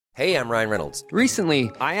Hey, I'm Ryan Reynolds.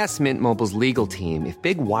 Recently, I asked Mint Mobile's legal team if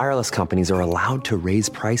big wireless companies are allowed to raise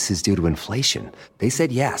prices due to inflation. They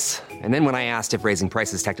said yes. And then when I asked if raising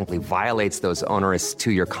prices technically violates those onerous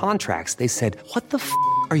 2-year contracts, they said, "What the f***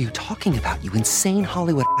 are you talking about, you insane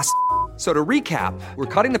Hollywood ass?" So to recap, we're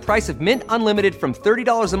cutting the price of Mint Unlimited from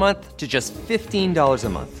 $30 a month to just $15 a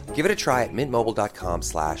month. Give it a try at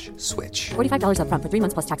mintmobile.com/switch. $45 up front for 3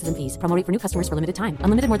 months plus taxes and fees. Promo rate for new customers for limited time.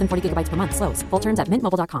 Unlimited more than 40 gigabytes per month. Slows full terms at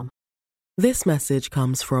mintmobile.com. This message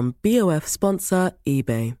comes from BOF sponsor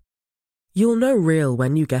eBay. You'll know real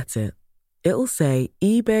when you get it. It'll say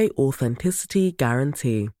eBay Authenticity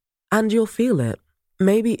Guarantee. And you'll feel it.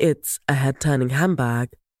 Maybe it's a head-turning handbag,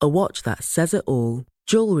 a watch that says it all,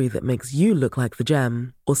 jewelry that makes you look like the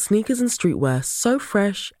gem, or sneakers and streetwear so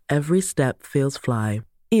fresh every step feels fly.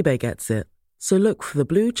 eBay gets it. So look for the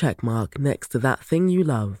blue check mark next to that thing you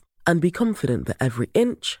love and be confident that every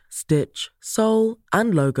inch, stitch, sole,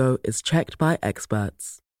 and logo is checked by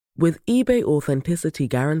experts. With eBay Authenticity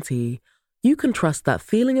Guarantee, you can trust that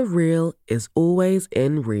feeling of real is always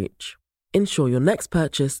in reach. Ensure your next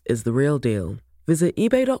purchase is the real deal. Visit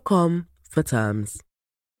ebay.com for terms.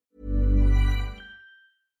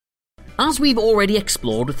 As we've already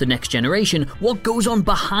explored with The Next Generation, what goes on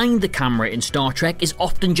behind the camera in Star Trek is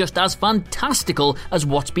often just as fantastical as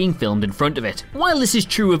what's being filmed in front of it. While this is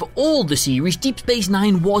true of all the series, Deep Space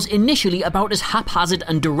Nine was initially about as haphazard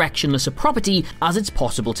and directionless a property as it's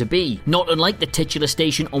possible to be. Not unlike the titular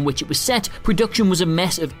station on which it was set, production was a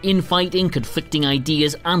mess of infighting, conflicting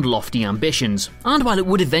ideas, and lofty ambitions. And while it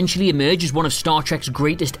would eventually emerge as one of Star Trek's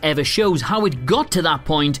greatest ever shows, how it got to that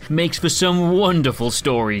point makes for some wonderful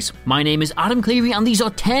stories. My name is Adam Cleary, and these are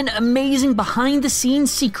 10 amazing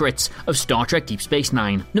behind-the-scenes secrets of Star Trek Deep Space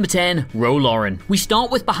Nine. Number 10, Ro Lauren. We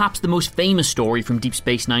start with perhaps the most famous story from Deep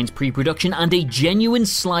Space Nine's pre-production and a genuine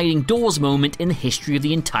sliding doors moment in the history of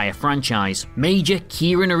the entire franchise. Major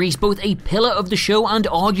Kira Nerys, both a pillar of the show and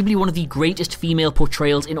arguably one of the greatest female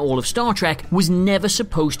portrayals in all of Star Trek, was never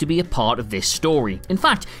supposed to be a part of this story. In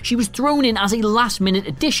fact, she was thrown in as a last-minute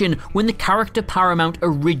addition when the character Paramount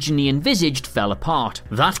originally envisaged fell apart.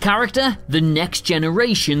 That character? The Next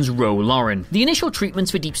Generation's Ro Lauren. The initial treatments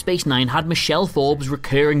for Deep Space Nine had Michelle Forbes'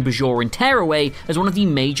 recurring Bajoran tearaway as one of the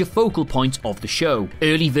major focal points of the show.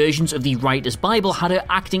 Early versions of the Writer's Bible had her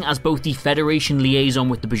acting as both the Federation liaison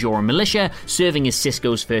with the Bajoran militia, serving as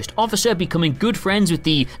Sisko's first officer, becoming good friends with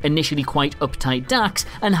the initially quite uptight Dax,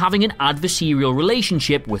 and having an adversarial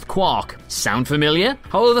relationship with Quark. Sound familiar?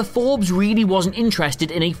 However, Forbes really wasn't interested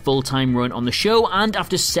in a full-time run on the show, and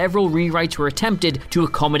after several rewrites were attempted to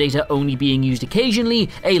accommodate her only being used occasionally,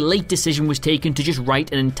 a late decision was taken to just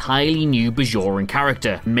write an entirely new Bajoran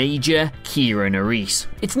character, Major Kira Nerys.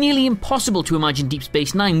 It's nearly impossible to imagine Deep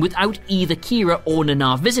Space Nine without either Kira or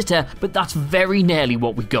Nana Visitor, but that's very nearly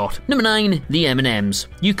what we got. Number 9, the M&Ms.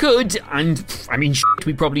 You could, and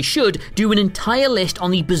we probably should, do an entire list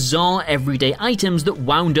on the bizarre everyday items that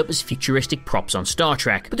wound up as futuristic props on Star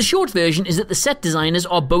Trek, but the short version is that the set designers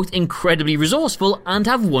are both incredibly resourceful and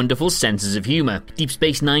have wonderful senses of humour. Deep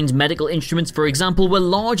Space Nine's medical instruments, for example, were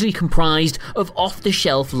largely comprised of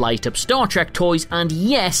off-the-shelf light-up Star Trek toys, and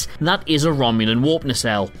yes, that is a Romulan warp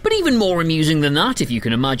nacelle. But even more amusing than that, if you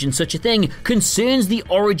can imagine such a thing, concerns the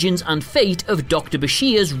origins and fate of Dr.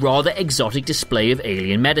 Bashir's rather exotic display of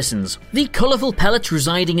alien medicines. The colourful pellets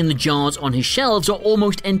residing in the jars on his shelves are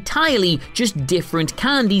almost entirely just different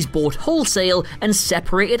candies bought wholesale and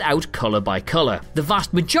separated out colour by colour. The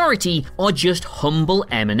vast majority are just humble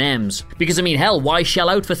M&Ms. Because hell, why shell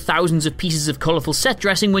out for thousands of pieces of colourful set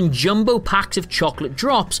dressing when jumbo packs of chocolate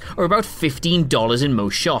drops are about $15 in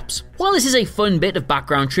most shops? While this is a fun bit of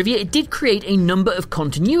background trivia, it did create a number of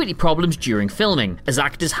continuity problems during filming, as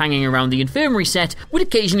actors hanging around the infirmary set would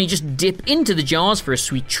occasionally just dip into the jars for a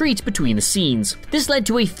sweet treat between the scenes. This led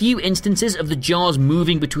to a few instances of the jars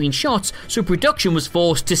moving between shots, so production was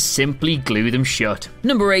forced to simply glue them shut.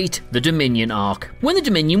 Number 8, the Dominion arc. When the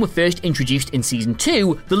Dominion were first introduced in Season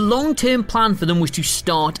 2, the long-term plan for them was to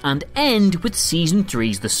start and end with Season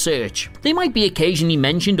 3's The Search. They might be occasionally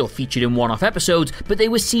mentioned or featured in one-off episodes, but they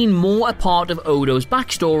were seen more a part of Odo's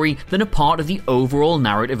backstory than a part of the overall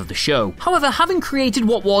narrative of the show. However, having created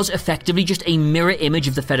what was effectively just a mirror image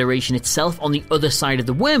of the Federation itself on the other side of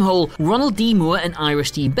the wormhole, Ronald D. Moore and Ira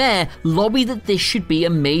T. Behr lobbied that this should be a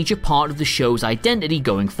major part of the show's identity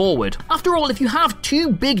going forward. After all, if you have two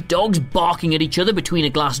big dogs barking at each other between a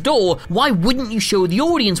glass door, why wouldn't you show the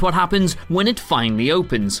audience what happens when it finally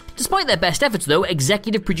opens? happens. Despite their best efforts though,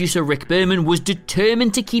 executive producer Rick Berman was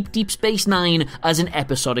determined to keep Deep Space Nine as an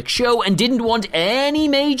episodic show and didn't want any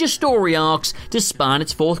major story arcs to span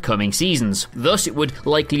its forthcoming seasons. Thus, it would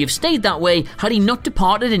likely have stayed that way had he not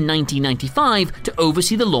departed in 1995 to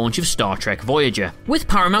oversee the launch of Star Trek Voyager. With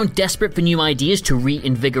Paramount desperate for new ideas to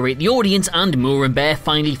reinvigorate the audience and Moore and Bear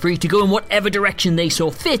finally free to go in whatever direction they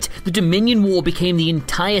saw fit, the Dominion War became the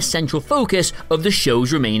entire central focus of the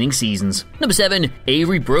show's remaining seasons. Number 7.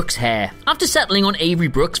 Avery Brooks' hair. After settling on Avery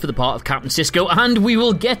Brooks for the part of Captain Sisko, and we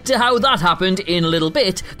will get to how that happened in a little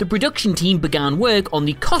bit, the production team began work on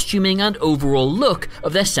the costuming and overall look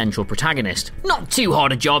of their central protagonist. Not too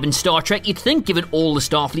hard a job in Star Trek, you'd think, given all the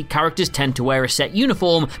Starfleet characters tend to wear a set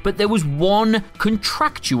uniform, but there was one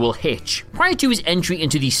contractual hitch. Prior to his entry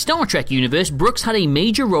into the Star Trek universe, Brooks had a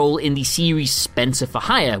major role in the series Spencer for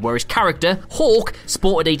Hire, where his character, Hawk,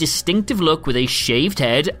 sported a distinctive look with a shaved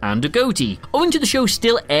head and a goatee. Owing to the show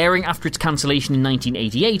still airing after its cancellation in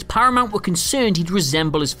 1988, Paramount were concerned he'd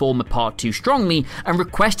resemble his former part too strongly and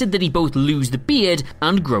requested that he both lose the beard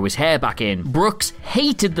and grow his hair back in. Brooks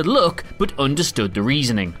hated the look, but understood the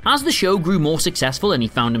reasoning. As the show grew more successful and he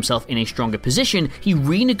found himself in a stronger position, he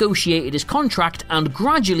renegotiated his contract and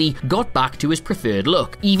gradually got back to his preferred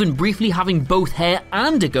look, even briefly having both hair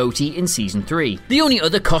and a goatee in season 3. The only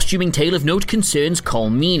other costuming tale of note concerns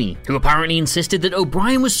Colm Meaney, who apparently insisted that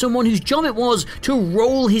O'Brien was someone whose job it was to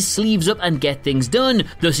roll his sleeves up and get things done,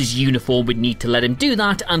 thus his uniform would need to let him do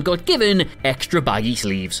that and got given extra baggy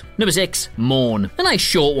sleeves. Number 6. Morn. A nice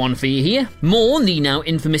short one for you here. Morn, the now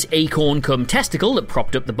infamous acorn cum testicle that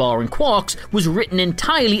propped up the bar in Quarks, was written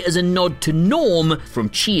entirely as a nod to Norm from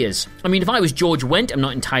Cheers. I mean, if I was George Wendt, I'm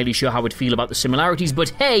not entirely sure how I'd feel about the similarities, but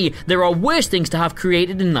hey, there are worse things to have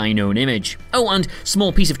created in thine own image. Oh, and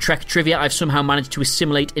small piece of Trek trivia I've somehow managed to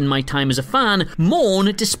assimilate in my time as a fan,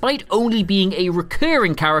 Morn, despite only being a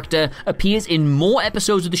recurring character, appears in more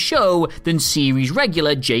episodes of the show than series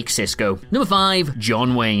regular Jake Sisko. Number 5.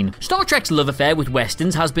 John Wayne. Star Trek's love affair with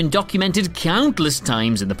westerns has been documented countless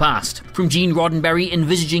times in the past. From Gene Roddenberry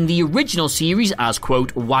envisaging the original series as,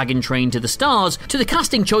 quote, wagon train to the stars, to the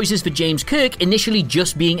casting choices for James Kirk initially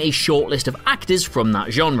just being a shortlist of actors from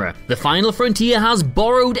that genre. The Final Frontier has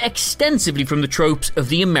borrowed extensively from the tropes of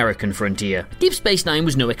the American frontier. Deep Space Nine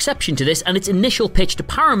was no exception to this, and its initial pitch to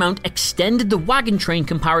Paramount extended the wagon train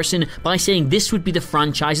comparison by saying this would be the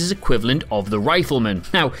franchise's equivalent of The Rifleman.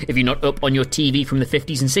 Now, if you're not up on your TV from the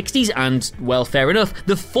 50s and 60s, and, well, fair enough,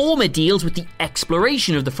 the former deals with the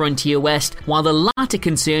exploration of the frontier west, while the latter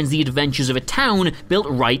concerns the adventures of a town built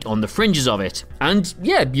right on the fringes of it. And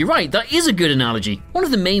yeah, you're right, that is a good analogy. One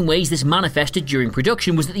of the main ways this manifested during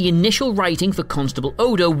production was that the initial writing for Constable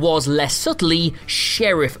Odo was, less subtly,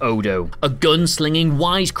 Sheriff Odo, a gun-slinging,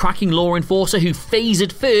 wise-cracking law enforcer who phased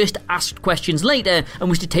at first, asked questions later, and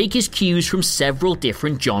was to take his cues from several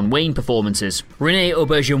different John Wayne performances. Rene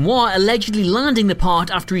Auberjonois allegedly landing the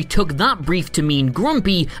part after he took that brief to mean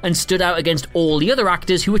grumpy and stood out against all the other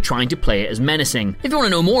actors who were trying to play it as menacing. If you want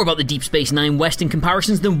to know more about the Deep Space Nine Western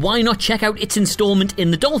comparisons, then why not check out its installment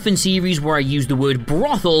in the Dolphin series where I use the word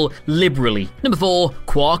brothel liberally. Number 4.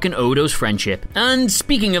 Quark and Odo's friendship. And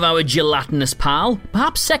speaking of our gelatinous pal,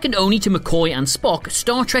 perhaps second only to McCoy and Spock,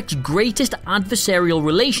 Star Trek's greatest adversarial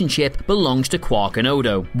relationship belongs to Quark and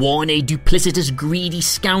Odo. One a duplicitous, greedy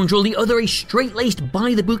scoundrel, the other a straight-laced,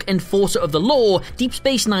 by-the-book enforcer of the law, Deep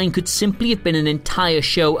Space Nine could simply have been an entire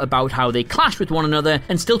show about how they clash with one another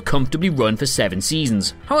and still comfortably run for 7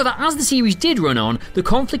 seasons. However, as the series did run on, the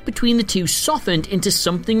conflict between the two softened into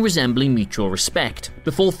something resembling mutual respect,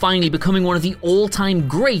 before finally becoming one of the all-time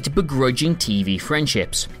great begrudging TV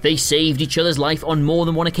friendships. They saved each other's life on more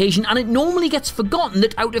than one occasion, and it normally gets forgotten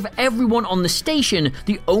that out of everyone on the station,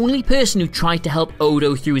 the only person who tried to help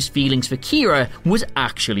Odo through his feelings for Kira was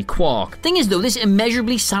actually Quark. Thing is though, this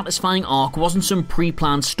immeasurably satisfying arc wasn't some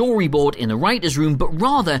pre-planned storyboard in the writer's room, but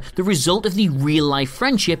rather the result of the real-life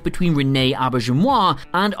friendship between Rene Auberjonois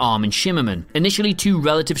and Armin Shimmerman. Initially two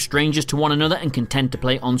relative strangers to one another and content to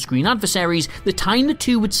play on-screen adversaries, the time the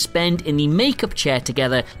two would spend in the makeup chair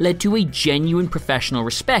together led to a genuine professional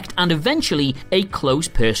respect and eventually a close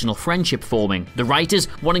personal friendship forming. The writers,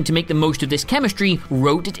 wanting to make the most of this chemistry,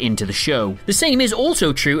 wrote it into the show. The same is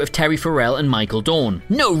also true of Terry Farrell and Michael Dorn.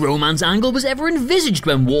 No romance angle was ever envisaged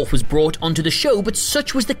when Worf was brought onto the show, but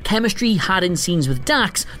such was the chemistry he had in scenes with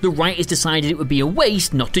Dax, the writers decided it would be a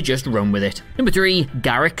waste not to just run with it. Number 3.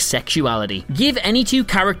 Garak's sexuality. Give any two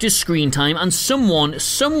characters screen time and someone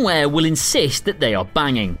somewhere will insist that they are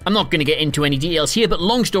banging. I'm not going to get into any details here, but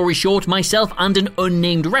long story short, myself and an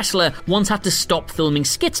unnamed wrestler once had to stop filming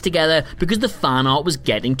skits together because the fan art was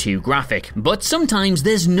getting too graphic. But sometimes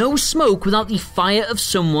there's no smoke without the fire of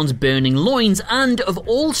someone's burning loins, and of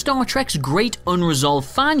all Star Trek's great unresolved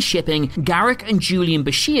fan shipping, Garak and Julian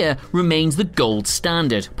Bashir remains the gold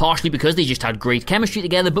standard, partially because they just had great chemistry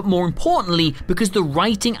together, but more importantly, because the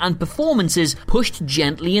writing and performances pushed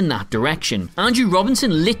gently in that direction. Andrew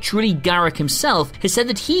Robinson, literally Garak himself, has said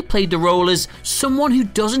that he played the role as someone who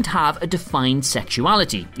doesn't have a defined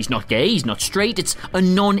sexuality. He's not gay, he's not straight, it's a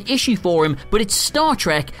non-issue for him, but it's Star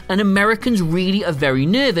Trek, and Americans really are very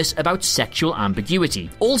nervous about sexual ambiguity.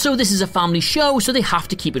 Also, this is a family show, so they have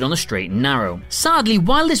to keep it on the straight and narrow. Sadly,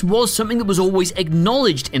 while this was something that was always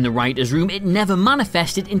acknowledged in the writer's room, it never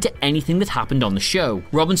manifested into anything that happened on the show.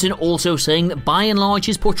 Robinson also saying that by and large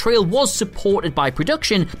his portrayal was supported by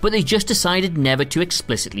production, but they just decided never to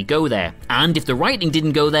explicitly go there. And if the writing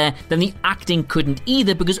didn't go there, then the acting couldn't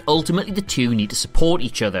either, because ultimately the two need to support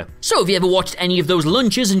each other. So if you ever watched any of those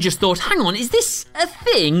lunches and just thought, hang on, is this a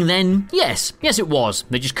thing? Then yes it was.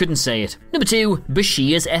 They just couldn't say it. Number 2,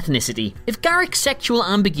 Bashir's ethnicity. If Garak's sexual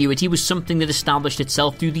ambiguity was something that established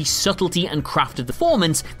itself through the subtlety and craft of the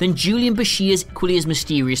performance, then Julian Bashir's equally as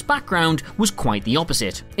mysterious background was quite the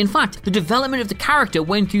opposite. In fact, the development of the character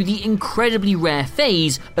went through the incredibly rare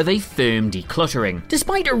phase of a firm decluttering.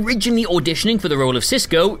 Despite originally auditioning for the role of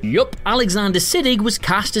Sisko, Alexander Siddig was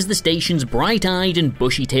cast as the station's bright-eyed and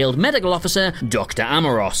bushy-tailed medical officer, Dr.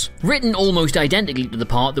 Amoros. Written almost identically to the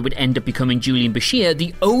part that would end up becoming Julian Bashir,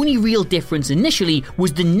 the only real difference initially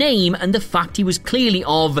was the name and the fact he was clearly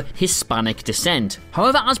of Hispanic descent.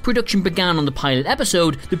 However, as production began on the pilot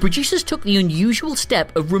episode, the producers took the unusual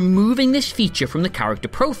step of removing this feature from the character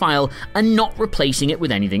profile and not replacing it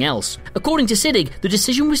with anything else. According to Siddig, the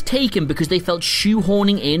decision was taken because they felt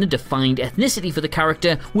shoehorning in a defined ethnicity for the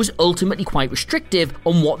character was ultimately quite restrictive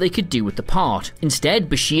on what they could do with the part. Instead,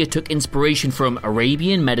 Bashir took inspiration from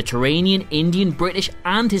Arabian, Mediterranean, Indian, British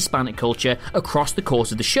and Hispanic culture across the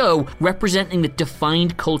course of the show, representing that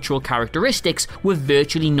defined cultural characteristics were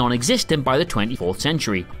virtually non-existent by the 24th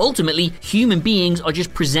century. Ultimately, human beings are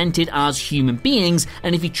just presented as human beings,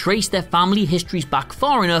 and if you trace their family histories back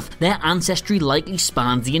far enough, their ancestry likely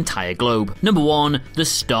spans the entire globe. Number 1, the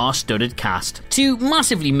star-studded cast. To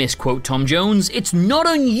massively misquote Tom Jones, it's not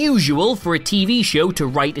unusual for a TV show to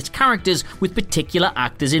write its characters with particular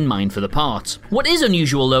actors in mind for the parts. What is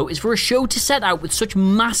unusual though is for a show to set out with such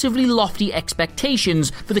massively lofty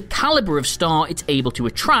expectations for the caliber of star it's able to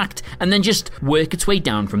attract, and then just work its way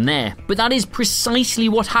down from there. But that is precisely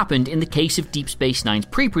what happened in the case of Deep Space Nine's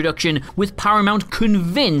pre-production, with Paramount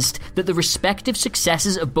convinced that the respective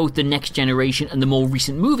successes of both the Next Generation and the more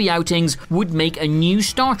recent movie outings would make a new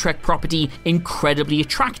Star Trek property incredibly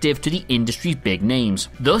attractive to the industry's big names.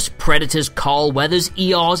 Thus, Predator's Carl Weathers,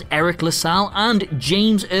 ER's Eric LaSalle, and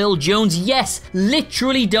James Earl Jones, yes,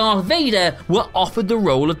 literally Darth Vader, were offered the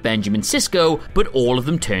role of Benjamin Sisko, but all of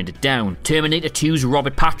them turned it down. Terminator 2's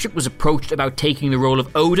Robert Patrick was approached about taking the role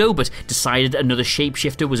of Odo, but decided another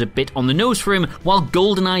shapeshifter was a bit on the nose for him, while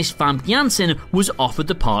GoldenEye's Famke Janssen was offered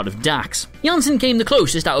the part of Dax. Janssen came the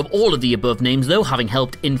closest out of all of the above names though, having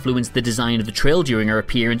helped influence the design of the Trill during her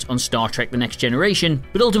appearance on Star Trek The Next Generation,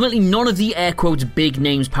 but ultimately none of the air quotes big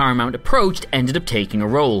names Paramount approached ended up taking a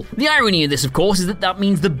role. The irony of this, of course, is that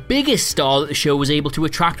means the biggest star that the show was able to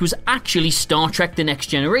attract was actually Star Trek The Next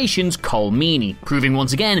Generation's Cole Meany, proving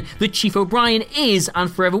once again that Chief O'Brien is,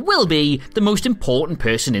 and forever will be, the most important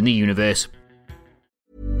person in the universe.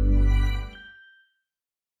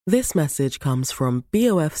 This message comes from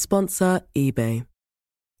BOF sponsor eBay.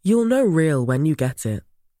 You'll know real when you get it.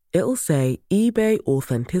 It'll say eBay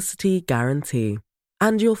Authenticity Guarantee.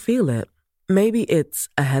 And you'll feel it. Maybe it's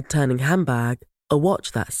a head-turning handbag, a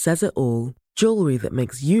watch that says it all, jewelry that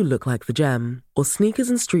makes you look like the gem, or sneakers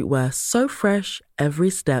and streetwear so fresh every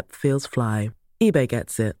step feels fly. eBay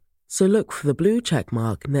gets it. So look for the blue check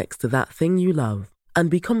mark next to that thing you love. And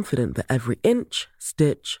be confident that every inch,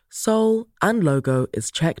 stitch, sole, and logo is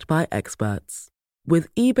checked by experts.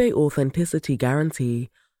 With eBay Authenticity Guarantee,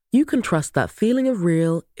 you can trust that feeling of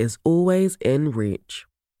real is always in reach.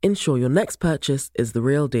 Ensure your next purchase is the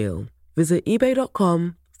real deal. Visit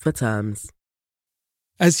eBay.com for terms.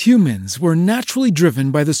 As humans, we're naturally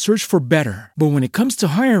driven by the search for better. But when it comes to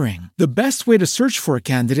hiring, the best way to search for a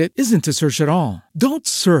candidate isn't to search at all. Don't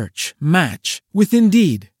search, match with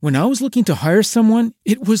Indeed. When I was looking to hire someone,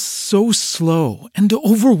 it was so slow and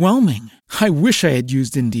overwhelming. I wish I had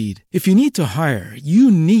used Indeed. If you need to hire,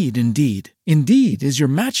 you need Indeed. Indeed is your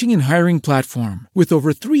matching and hiring platform with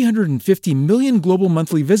over 350 million global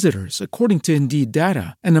monthly visitors, according to Indeed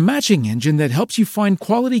data, and a matching engine that helps you find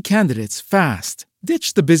quality candidates fast.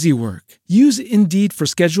 Ditch the busy work. Use Indeed for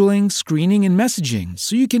scheduling, screening, and messaging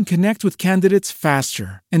so you can connect with candidates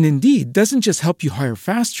faster. And Indeed doesn't just help you hire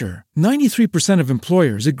faster. 93% of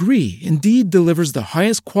employers agree Indeed delivers the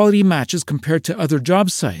highest quality matches compared to other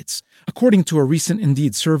job sites, according to a recent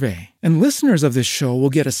Indeed survey. And listeners of this show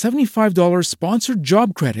will get a $75 sponsored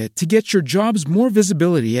job credit to get your jobs more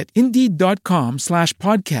visibility at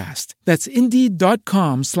Indeed.com/podcast. That's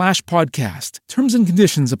Indeed.com/podcast. Terms and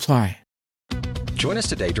conditions apply. Join us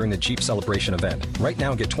today during the Jeep Celebration event. Right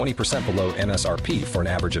now, get 20% below MSRP for an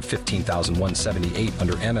average of $15,178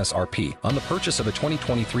 under MSRP on the purchase of a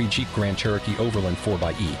 2023 Jeep Grand Cherokee Overland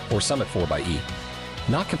 4xE or Summit 4xE.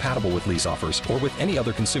 Not compatible with lease offers or with any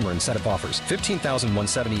other consumer incentive offers.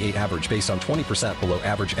 $15,178 average based on 20% below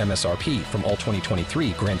average MSRP from all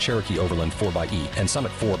 2023 Grand Cherokee Overland 4xE and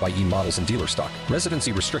Summit 4xE models in dealer stock.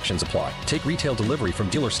 Residency restrictions apply. Take retail delivery from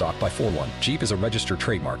dealer stock by 4/1. Jeep is a registered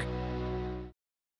trademark.